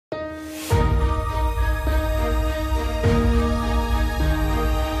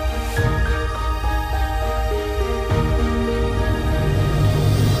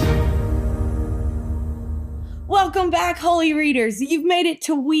Welcome back, Holy Readers. You've made it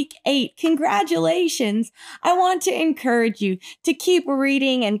to week 8. Congratulations. I want to encourage you to keep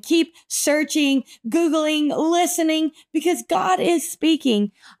reading and keep searching, Googling, listening, because God is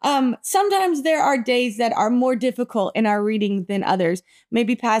speaking. Sometimes there are days that are more difficult in our reading than others.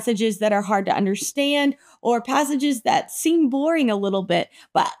 Maybe passages that are hard to understand or passages that seem boring a little bit.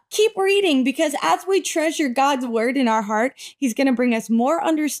 But keep reading, because as we treasure God's word in our heart, He's going to bring us more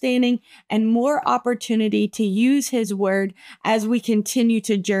understanding and more opportunity to use His word as we continue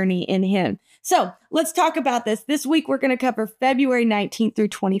to journey in Him. So let's talk about this. This week, we're going to cover February 19th through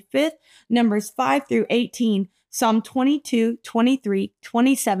 25th, Numbers 5 through 18, Psalm 22, 23,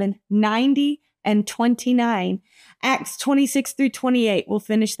 27, 90, and 29. Acts 26 through 28, we'll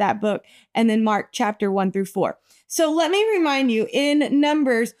finish that book, and then Mark chapter 1 through 4. So let me remind you, in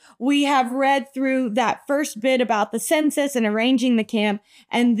Numbers, we have read through that first bit about the census and arranging the camp,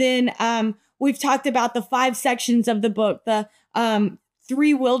 and then we've talked about the 5 sections of the book, the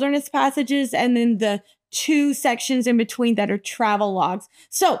 3 wilderness passages, and then the 2 sections in between that are travel logs.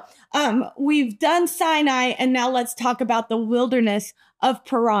 So we've done Sinai, and now let's talk about the wilderness of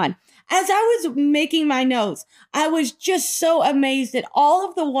Paran. As I was making my notes, I was just so amazed at all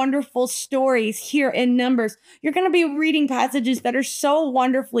of the wonderful stories here in Numbers. You're going to be reading passages that are so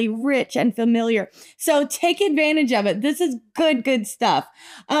wonderfully rich and familiar. So take advantage of it. This is good stuff.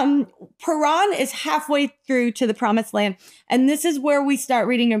 Paran is halfway through to the Promised Land, and this is where we start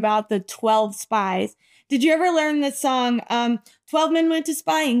reading about the 12 spies. Did you ever learn the song, 12 men went to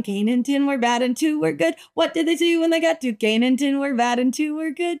spy in Canaan, 10 were bad and 2 were good? What did they do when they got to Canaan? 10 were bad and 2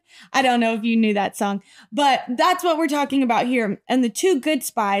 were good? I don't know if you knew that song, but that's what we're talking about here. And the 2 good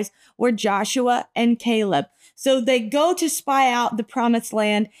spies were Joshua and Caleb. So they go to spy out the Promised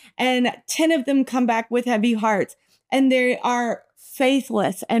Land, and 10 of them come back with heavy hearts, and they are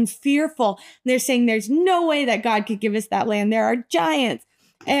faithless and fearful. They're saying there's no way that God could give us that land. There are giants.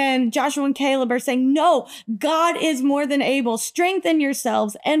 And Joshua and Caleb are saying, no, God is more than able. Strengthen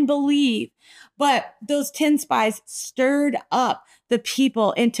yourselves and believe. But those 10 spies stirred up the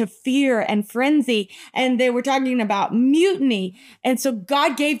people into fear and frenzy. And they were talking about mutiny. And so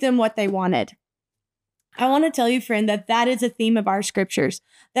God gave them what they wanted. I want to tell you, friend, that is a theme of our scriptures,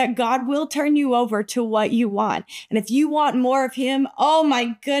 that God will turn you over to what you want. And if you want more of Him, oh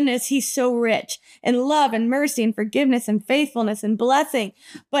my goodness, He's so rich in love and mercy and forgiveness and faithfulness and blessing.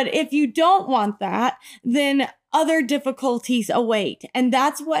 But if you don't want that, then other difficulties await. And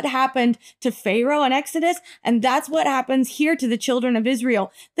that's what happened to Pharaoh in Exodus. And that's what happens here to the children of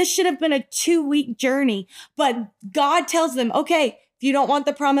Israel. This should have been a 2-week journey, but God tells them, okay, if you don't want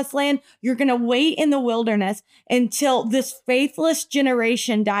the Promised Land, you're going to wait in the wilderness until this faithless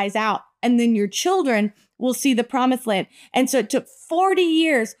generation dies out, and then your children will see the Promised Land. And so it took 40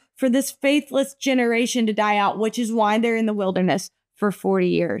 years for this faithless generation to die out, which is why they're in the wilderness for 40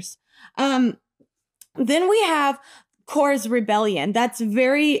 years. Then we have Korah's rebellion. That's a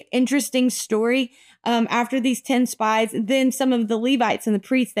very interesting story. After these 10 spies, then some of the Levites and the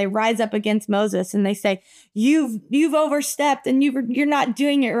priests, they rise up against Moses and they say, you've overstepped and you're not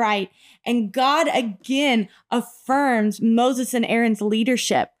doing it right. And God again affirms Moses and Aaron's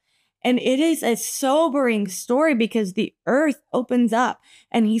leadership. And it is a sobering story because the earth opens up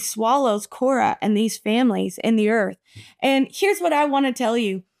and He swallows Korah and these families in the earth. And here's what I want to tell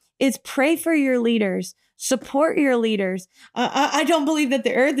you is pray for your leaders. Support your leaders. I don't believe that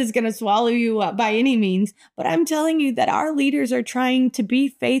the earth is going to swallow you up by any means, but I'm telling you that our leaders are trying to be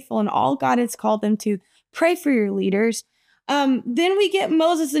faithful in all God has called them to. Pray for your leaders. Then we get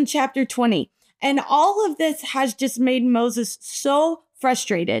Moses in chapter 20, and all of this has just made Moses so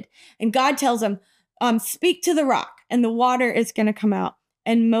frustrated. And God tells him, speak to the rock, and the water is going to come out.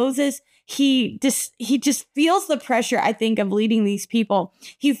 And Moses, he just feels the pressure, I think, of leading these people.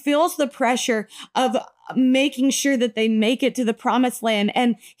 He feels the pressure of making sure that they make it to the Promised Land.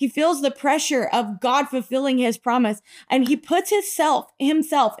 And he feels the pressure of God fulfilling His promise. And he puts himself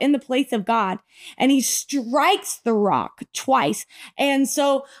in the place of God, and he strikes the rock twice. And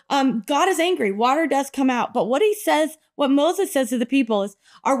so God is angry. Water does come out. But what Moses says to the people is,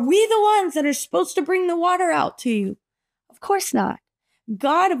 are we the ones that are supposed to bring the water out to you? Of course not.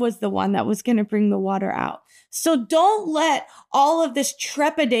 God was the one that was going to bring the water out. So don't let all of this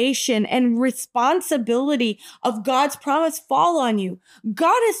trepidation and responsibility of God's promise fall on you.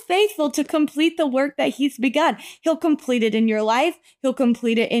 God is faithful to complete the work that He's begun. He'll complete it in your life. He'll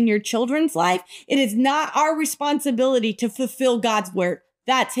complete it in your children's life. It is not our responsibility to fulfill God's work.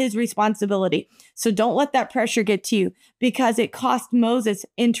 That's His responsibility. So don't let that pressure get to you, because it cost Moses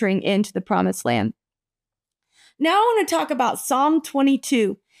entering into the Promised Land. Now I want to talk about Psalm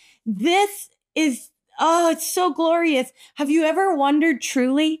 22. This is Oh, it's so glorious. Have you ever wondered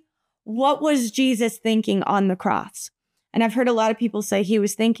truly what was Jesus thinking on the cross? And I've heard a lot of people say he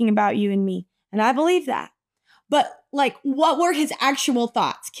was thinking about you and me. And I believe that. But like, what were his actual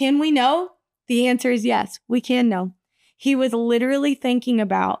thoughts? Can we know? The answer is yes, we can know. He was literally thinking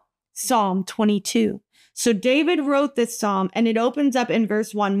about Psalm 22. So David wrote this psalm, and it opens up in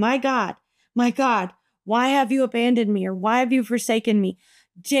verse 1. My God, why have you abandoned me? Or why have you forsaken me?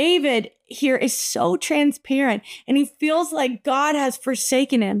 David here is so transparent, and he feels like God has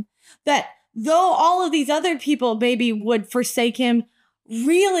forsaken him. That though all of these other people maybe would forsake him,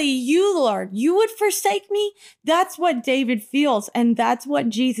 really, you, Lord, you would forsake me? That's what David feels, and that's what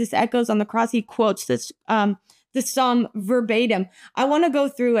Jesus echoes on the cross. He quotes this psalm verbatim. I want to go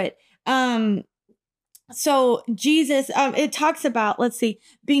through it. So Jesus, it talks about, let's see,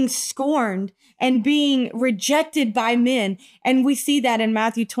 being scorned and being rejected by men. And we see that in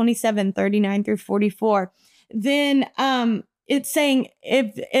Matthew 27:39 through 44. Then it's saying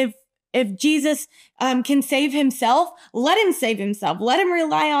if Jesus can save himself, let him save himself. Let him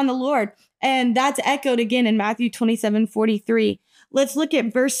rely on the Lord. And that's echoed again in Matthew 27:43. Let's look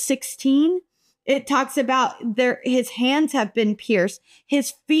at verse 16. It talks about his hands have been pierced.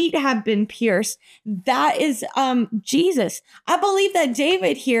 His feet have been pierced. That is Jesus. I believe that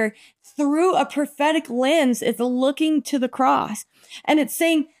David here, through a prophetic lens, is looking to the cross. And it's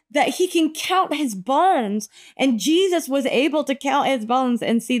saying that he can count his bones. And Jesus was able to count his bones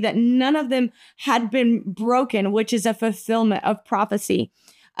and see that none of them had been broken, which is a fulfillment of prophecy.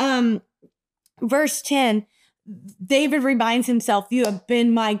 Verse 10, David reminds himself, you have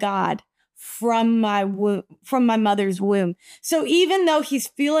been my God from my mother's womb. So even though he's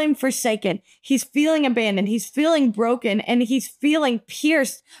feeling forsaken, he's feeling abandoned, he's feeling broken, and he's feeling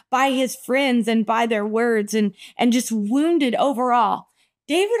pierced by his friends and by their words and just wounded overall,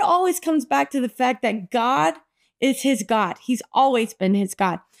 David always comes back to the fact that God is his God. He's always been his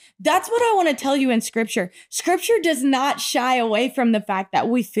God. That's what I want to tell you in Scripture. Scripture does not shy away from the fact that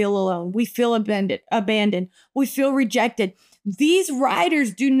we feel alone, we feel abandoned, we feel rejected. These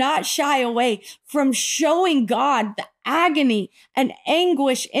writers do not shy away from showing God the agony and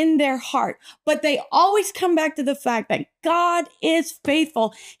anguish in their heart, but they always come back to the fact that God is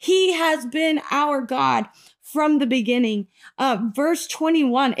faithful. He has been our God from the beginning. Verse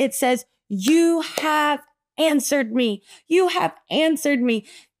 21, it says, you have answered me. You have answered me.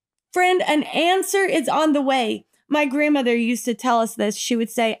 Friend, an answer is on the way. My grandmother used to tell us this. She would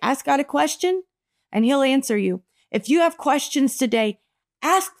say, ask God a question and he'll answer you. If you have questions today,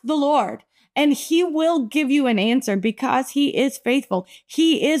 ask the Lord and he will give you an answer because he is faithful.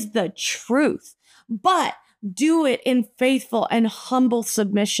 He is the truth, but do it in faithful and humble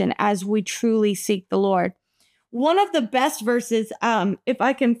submission as we truly seek the Lord. One of the best verses, if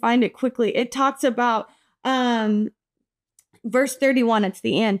I can find it quickly, it talks about verse 31, it's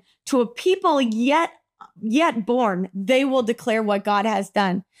the end. To a people yet born, they will declare what God has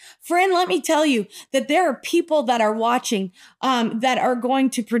done. Friend, let me tell you that there are people that are watching that are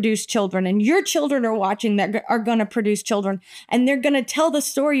going to produce children, and your children are watching that are going to produce children, and they're going to tell the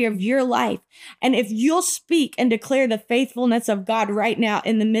story of your life. And if you'll speak and declare the faithfulness of God right now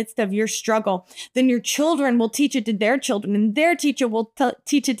in the midst of your struggle, then your children will teach it to their children, and their teacher will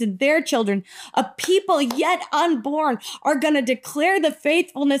teach it to their children. A people yet unborn are going to declare the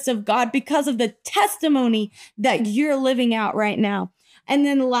faithfulness of God because of the testimony that you're living out right now. And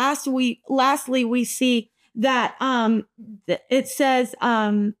then lastly, we see that it says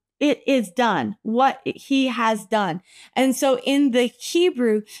it is done, what he has done. And so in the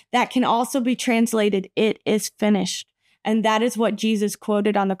Hebrew, that can also be translated, it is finished. And that is what Jesus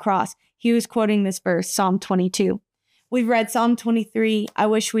quoted on the cross. He was quoting this verse, Psalm 22. We've read Psalm 23. I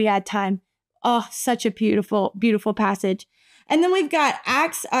wish we had time. Oh, such a beautiful, beautiful passage. And then we've got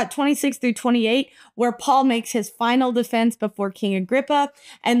Acts 26 through 28, where Paul makes his final defense before King Agrippa,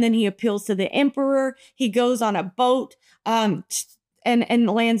 and then he appeals to the emperor. He goes on a boat and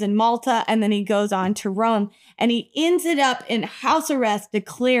lands in Malta, and then he goes on to Rome, and he ends it up in house arrest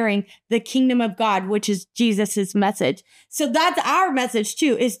declaring the kingdom of God, which is Jesus's message. So that's our message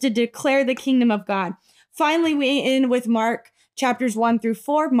too, is to declare the kingdom of God. Finally, we end with Mark chapters 1 through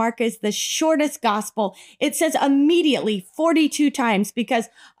 4. Mark is the shortest gospel. It says immediately 42 times because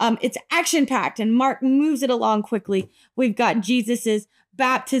it's action-packed and Mark moves it along quickly. We've got Jesus's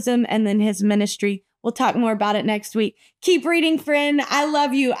baptism and then his ministry. We'll talk more about it next week. Keep reading, friend. I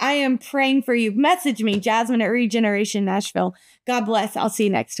love you. I am praying for you. Message me, Jasmine at Regeneration Nashville. God bless. I'll see you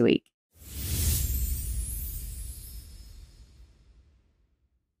next week.